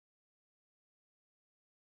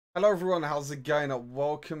Hello everyone, how's it going?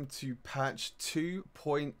 Welcome to patch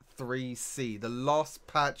 2.3c, the last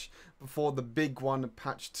patch before the big one,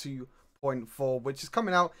 patch 2.4, which is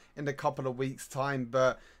coming out in a couple of weeks time,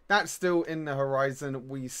 but that's still in the horizon.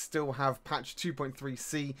 We still have patch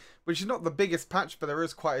 2.3c, which is not the biggest patch, but there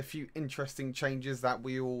is quite a few interesting changes that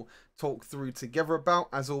we all talk through together about.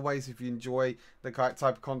 As always, if you enjoy the type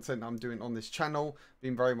of content I'm doing on this channel,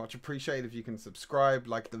 being very much appreciated if you can subscribe,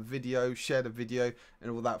 like the video, share the video,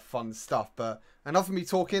 and all that fun stuff. But enough of me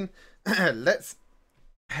talking. Let's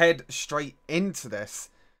head straight into this.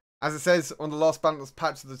 As it says on the last balanced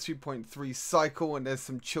patch of the 2.3 cycle, and there's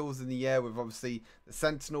some chills in the air with obviously the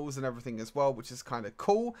Sentinels and everything as well, which is kind of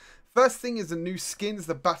cool. First thing is the new skins.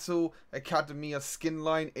 The Battle Academia skin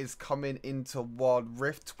line is coming into Wild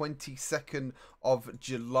Rift 22nd of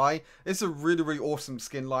July. It's a really awesome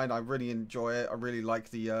skin line. I really enjoy it. I really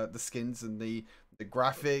like the skins and the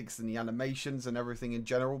graphics and the animations and everything in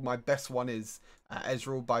general. My best one is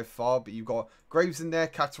Ezreal by far, but you've got Graves in there,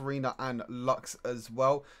 Katarina and Lux as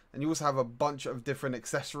well. And you also have a bunch of different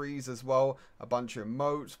accessories as well, a bunch of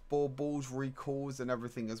emotes, baubles, recalls and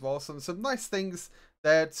everything as well. So some nice things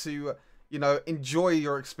there to, you know, enjoy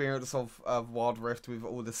your experience of Wild Rift with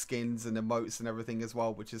all the skins and emotes and everything as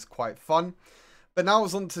well, which is quite fun. But now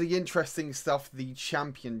it's on to the interesting stuff, the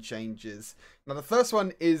champion changes. Now the first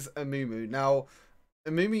one is Amumu. Now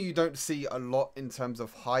Amumu you don't see a lot in terms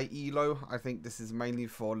of high elo. I think this is mainly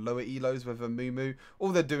for lower elos with Amumu. All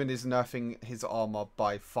they're doing is nerfing his armor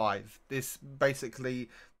by 5. This basically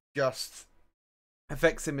just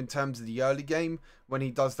affects him in terms of the early game. When he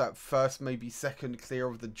does that first, maybe second clear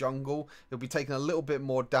of the jungle, he'll be taking a little bit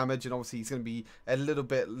more damage, and obviously he's going to be a little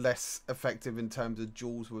bit less effective in terms of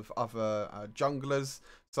duels with other junglers.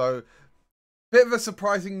 So, bit of a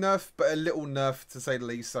surprising nerf, but a little nerf to say the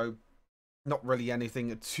least. So, not really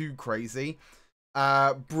anything too crazy.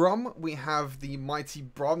 Braum, we have the mighty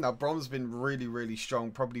Braum. Now Braum's been really strong,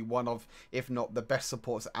 probably one of, if not the best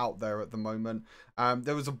supports out there at the moment.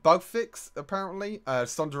 There was a bug fix apparently.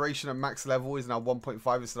 Stun duration at max level is now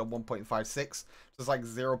 1.5 instead of 1.56, so it's like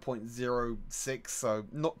 0.06, so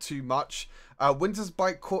not too much. Winter's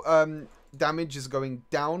Bite damage is going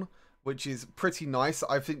down, which is pretty nice.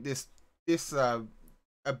 I think this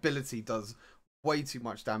ability does way too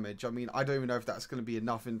much damage. I mean, I don't even know if that's going to be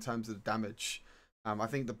enough in terms of damage. I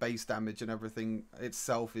think the base damage and everything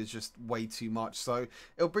itself is just way too much. So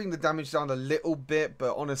it'll bring the damage down a little bit,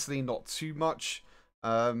 but honestly not too much.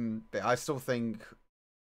 But I still think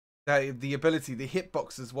that the ability, the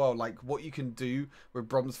hitbox as well, like what you can do with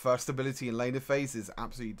Braum's first ability in laner phase is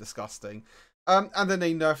absolutely disgusting. And then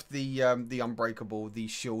they nerfed the unbreakable, the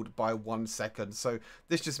shield by 1 second. So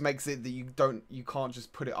this just makes it that you can't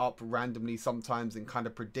just put it up randomly sometimes and kind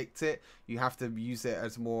of predict it. You have to use it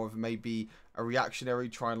as more of maybe a reactionary,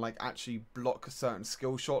 try and like actually block certain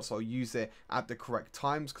skill shots or use it at the correct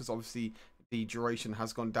times, because obviously the duration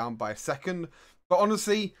has gone down by 1 second. But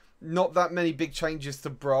honestly, not that many big changes to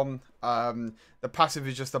Braum. The passive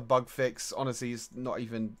is just a bug fix. Honestly, it's not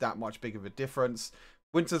even that much big of a difference.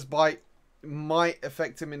 Winter's Bite might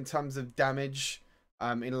affect him in terms of damage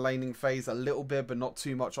in laning phase a little bit, but not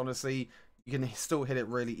too much. Honestly, you can still hit it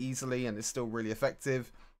really easily and it's still really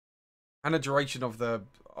effective. And the duration of the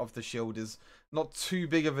shield is not too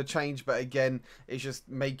big of a change, but again, it's just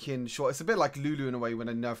making sure, it's a bit like Lulu in a way when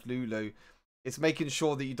I nerfed Lulu. It's making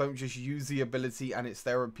sure that you don't just use the ability and it's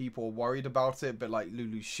there and people are worried about it, but like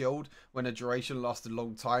Lulu's shield, when a duration lasts a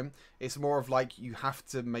long time, it's more of like you have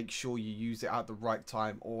to make sure you use it at the right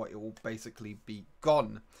time or it will basically be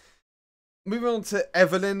gone. Moving on to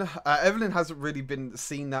Evelynn. Evelynn hasn't really been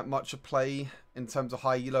seen that much of play in terms of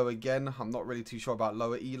high elo again. I'm not really too sure about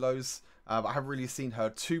lower elos. But I haven't really seen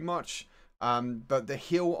her too much. But the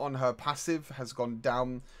heal on her passive has gone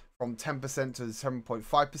down from 10% to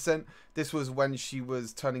 7.5%. This was when she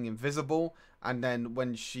was turning invisible, and then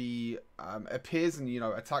when she appears and, you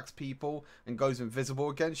know, attacks people and goes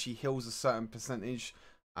invisible again, she heals a certain percentage,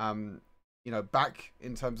 you know, back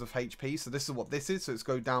in terms of HP. So this is what this is. So it's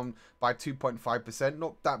go down by 2.5%.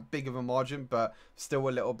 Not that big of a margin, but still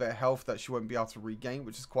a little bit of health that she won't be able to regain,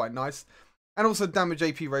 which is quite nice. And also damage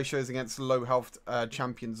AP ratios against low health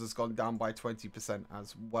champions has gone down by 20%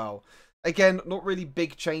 as well. Again, not really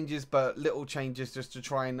big changes, but little changes just to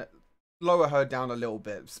try and lower her down a little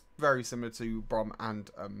bit. It's very similar to Braum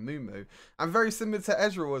and Amumu. And very similar to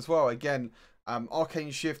Ezreal as well. Again,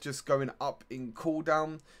 Arcane Shift just going up in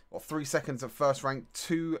cooldown. 3 seconds at first rank,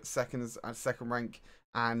 2 seconds at second rank,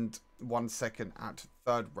 and 1 second at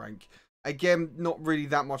third rank. Again, not really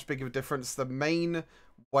that much big of a difference. The main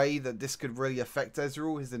way that this could really affect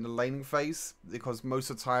Ezreal is in the laning phase, because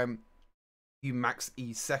most of the time you max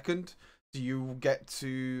E second. So you will get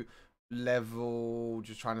to level,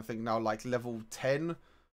 just trying to think now, like level 10,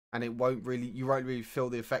 and you won't really feel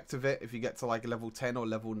the effect of it. If you get to like level 10 or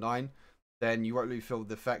level 9, then you won't really feel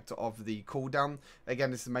the effect of the cooldown. Again,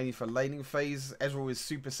 this is mainly for laning phase. Ezreal is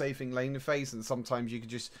super safe in laning phase, and sometimes you could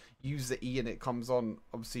just use the E and it comes on,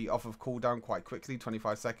 obviously, off of cooldown quite quickly,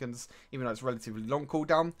 25 seconds, even though it's relatively long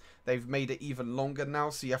cooldown. They've made it even longer now,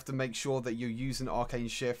 so you have to make sure that you're using Arcane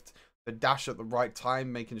Shift, the dash at the right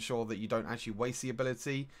time, making sure that you don't actually waste the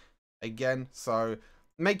ability again. So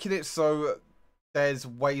making it so there's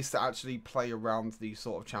ways to actually play around these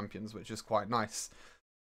sort of champions, which is quite nice.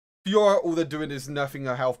 Fiora, all they're doing is nerfing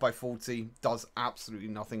her health by 40. Does absolutely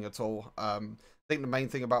nothing at all. I think the main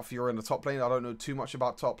thing about Fiora in the top lane, I don't know too much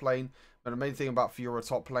about top lane, but the main thing about Fiora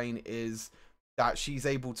top lane is that she's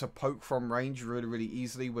able to poke from range really, really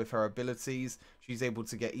easily with her abilities. She's able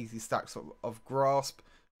to get easy stacks of grasp.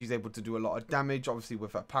 She's able to do a lot of damage, obviously,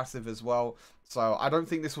 with her passive as well. So I don't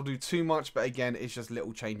think this will do too much, but again, it's just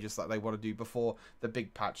little changes that they want to do before the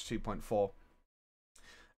big patch 2.4.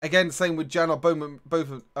 Again, same with Janna,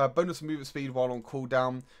 bonus movement speed while on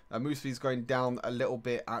cooldown. Move speed is going down a little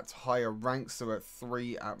bit at higher ranks, so at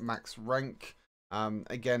 3 at max rank.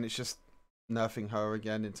 Again, it's just nerfing her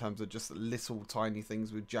again in terms of just little tiny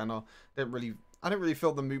things with Janna. I don't really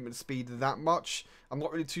feel the movement speed that much. I'm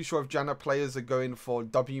not really too sure if Janna players are going for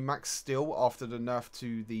W max still after the nerf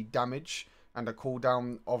to the damage and a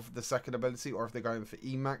cooldown of the second ability, or if they're going for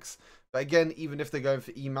E max. But again, even if they're going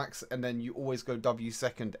for E max, and then you always go W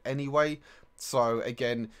second anyway. So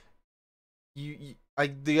again, the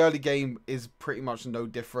early game is pretty much no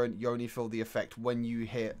different. You only feel the effect when you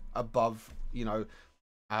hit above, you know,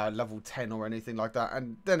 level 10 or anything like that.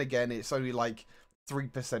 And then again, it's only like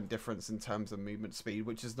 3% difference in terms of movement speed,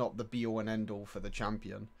 which is not the be all and end all for the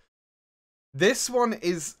champion. This one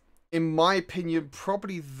is, in my opinion,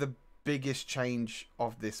 probably the biggest change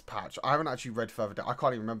of this patch. I haven't actually read further down. I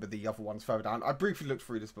can't even remember the other ones further down. I briefly looked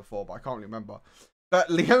through this before, but I can't remember. But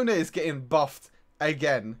Leona is getting buffed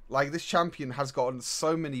again. Like, this champion has gotten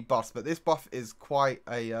so many buffs, but this buff is quite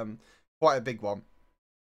a big one.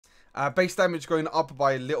 Base damage going up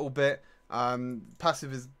by a little bit.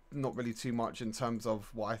 Passive is not really too much in terms of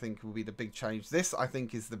what I think will be the big change. This, I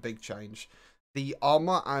think, is the big change. The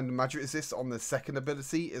armor and magic resist on the second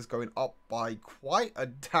ability is going up by quite a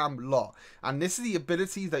damn lot. And this is the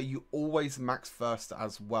ability that you always max first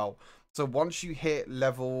as well. So once you hit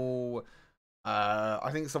level, I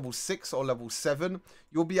think it's level 6 or level 7,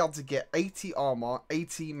 you'll be able to get 80 armor,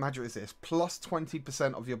 80 magic resist, plus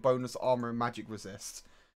 20% of your bonus armor and magic resist.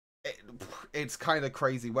 It's kind of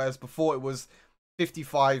crazy. Whereas before it was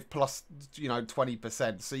 55 plus, you know,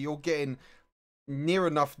 20%. So you're getting near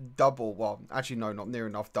enough double. Well, actually, no, not near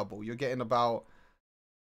enough double. You're getting about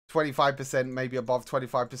 25%, maybe above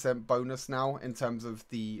 25% bonus now in terms of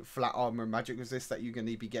the flat armor and magic resist that you're going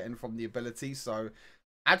to be getting from the ability. So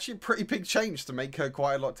actually, pretty big change to make her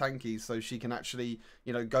quite a lot tanky, so she can actually,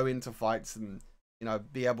 you know, go into fights and, you know,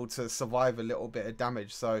 be able to survive a little bit of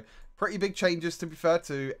damage. So pretty big changes, to be fair,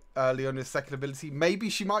 to Leona's second ability. Maybe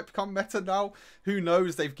she might become meta now. Who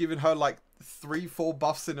knows? They've given her like 3-4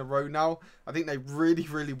 buffs in a row now. I think they really,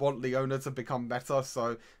 really want Leona to become meta.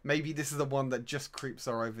 So maybe this is the one that just creeps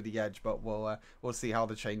her over the edge. But we'll see how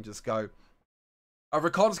the changes go.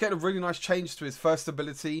 Rakan's getting a really nice change to his first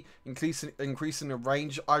ability, increasing the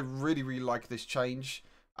range. I really, really like this change.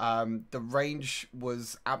 The range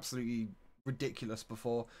was absolutely ridiculous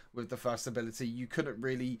before with the first ability. You couldn't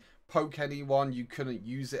really poke anyone, you couldn't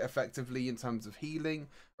use it effectively in terms of healing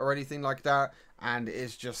or anything like that, and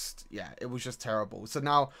it's just, yeah, it was just terrible. So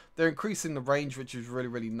now they're increasing the range, which is really,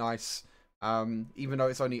 really nice. Even though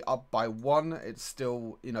it's only up by 1, it's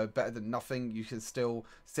still, you know, better than nothing. You can still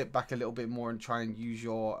sit back a little bit more and try and use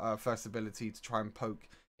your first ability to try and poke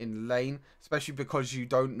in lane, especially because you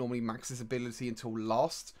don't normally max this ability until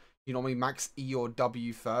last. You normally max E or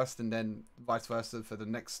W first, and then vice versa for the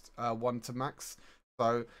next one to max.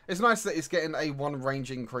 So it's nice that it's getting a 1 range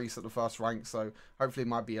increase at the first rank, so hopefully it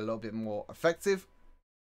might be a little bit more effective.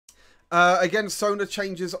 Again, Sona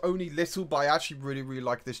changes only little, but I actually really, really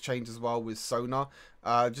like this change as well with Sona.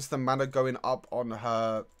 Just the mana going up on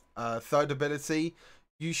her third ability.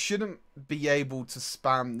 You shouldn't be able to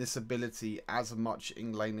spam this ability as much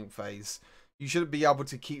in laning phase. You shouldn't be able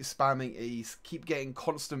to keep spamming E, keep getting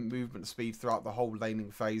constant movement speed throughout the whole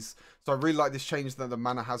laning phase. So I really like this change that the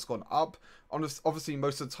mana has gone up. Obviously,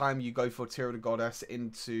 most of the time you go for Tear of the Goddess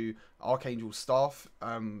into Archangel Staff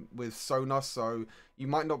with Sona, so you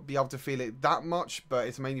might not be able to feel it that much, but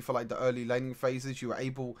it's mainly for like the early laning phases. You are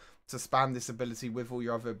able to spam this ability with all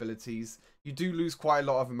your other abilities. You do lose quite a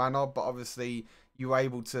lot of mana, but obviously you're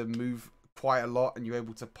able to move quite a lot, and you're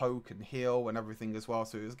able to poke and heal and everything as well.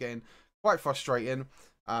 So it was getting quite frustrating.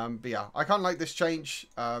 But yeah, I kind of like this change.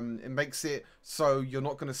 It makes it so you're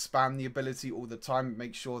not going to spam the ability all the time.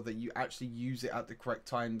 Make sure that you actually use it at the correct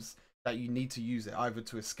times that you need to use it, either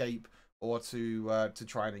to escape or to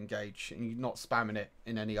try and engage, and you're not spamming it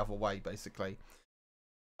in any other way, basically.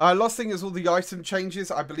 Last thing is all the item changes.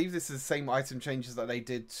 I believe this is the same item changes that they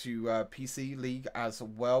did to PC League as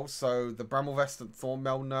well. So the Bramble Vest and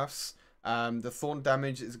Thornmail nerfs. The Thorn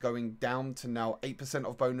damage is going down to now 8%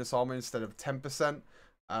 of bonus armor instead of 10%.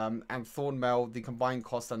 And Thornmail, the combined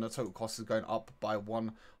cost and the total cost is going up by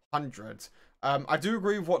 100. I do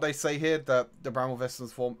agree with what they say here, that the Bramble Vest and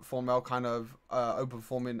Thornmail kind of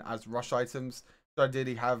overperforming as rush items. So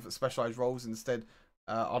ideally have specialized roles instead.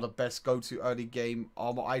 Are the best go-to early game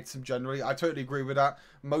armor item generally. I totally agree with that.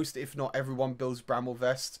 Most, if not everyone, builds Bramble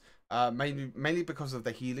Vest. Mainly because of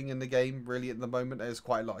the healing in the game. Really, at the moment, there's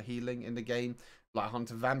quite a lot of healing in the game. Like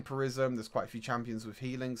Hunter Vampirism, there's quite a few champions with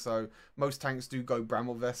healing. So most tanks do go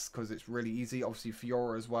Bramble Vest because it's really easy. Obviously,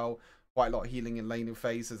 Fiora as well. Quite a lot of healing in laning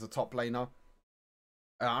phase as a top laner.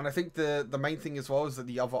 And I think the main thing as well is that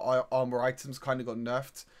the other armor items kind of got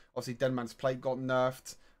nerfed. Obviously, Dead Man's Plate got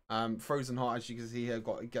nerfed. Frozen Heart, as you can see here,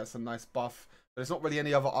 gets a nice buff, but there's not really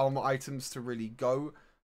any other armor items to really go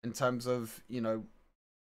in terms of, you know,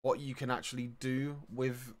 what you can actually do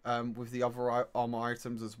with the other armor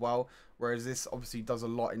items as well. Whereas this obviously does a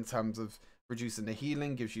lot in terms of reducing the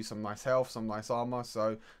healing, gives you some nice health, some nice armor.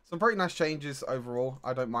 So some pretty nice changes overall.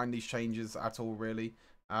 I don't mind these changes at all, really.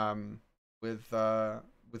 With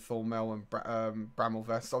Thornmail and Bramble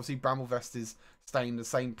Vest. Obviously, Bramble Vest is staying the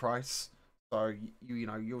same price. So you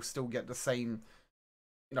know you'll still get the same,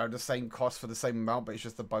 you know, the same cost for the same amount, but it's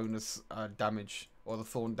just the bonus damage, or the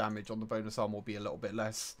Thorn damage on the bonus armor will be a little bit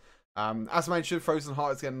less. As mentioned, Frozen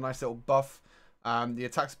Heart is getting a nice little buff. The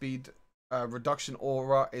attack speed reduction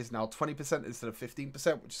aura is now 20% instead of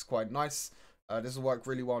 15%, which is quite nice. This will work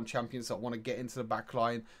really well on champions that want to get into the back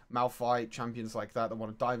line, Malphite, champions like that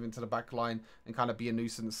want to dive into the back line and kind of be a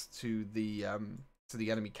nuisance to the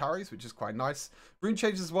enemy carries, which is quite nice. Rune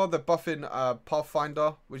changes as well. They're buffing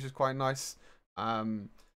Pathfinder, which is quite nice.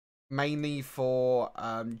 Mainly for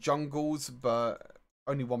jungles, but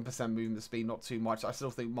only 1% movement speed, not too much. I still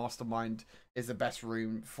think Mastermind is the best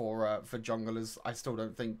rune for junglers. I still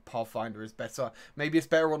don't think Pathfinder is better. Maybe it's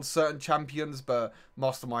better on certain champions, but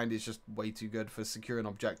Mastermind is just way too good for securing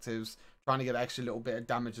objectives. Trying to get an extra little bit of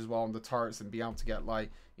damage as well on the turrets and be able to get,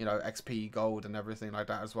 like, you know, XP, gold and everything like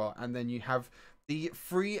that as well. And then you have the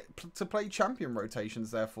free to play champion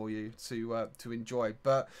rotations there for you to enjoy.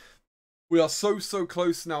 But we are so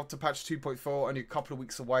close now to patch 2.4, only a couple of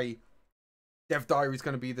weeks away. Dev Diary is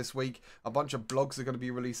going to be this week. A bunch of blogs are going to be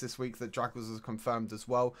released this week that Draggles has confirmed as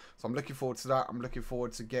well. So I'm looking forward to that. I'm looking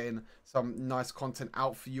forward to getting some nice content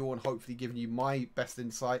out for you and hopefully giving you my best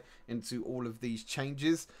insight into all of these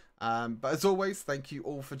changes. But as always, thank you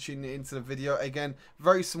all for tuning into the video. Again,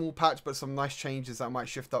 very small patch, but some nice changes that might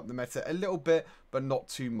shift up the meta a little bit, but not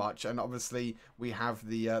too much. And obviously, we have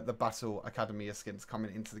the Battle Academy skins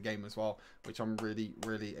coming into the game as well, which I'm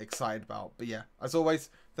really excited about. But yeah, as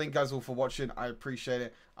always, thank you guys all for watching. I appreciate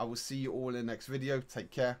it. I will see you all in the next video.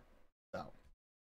 Take care.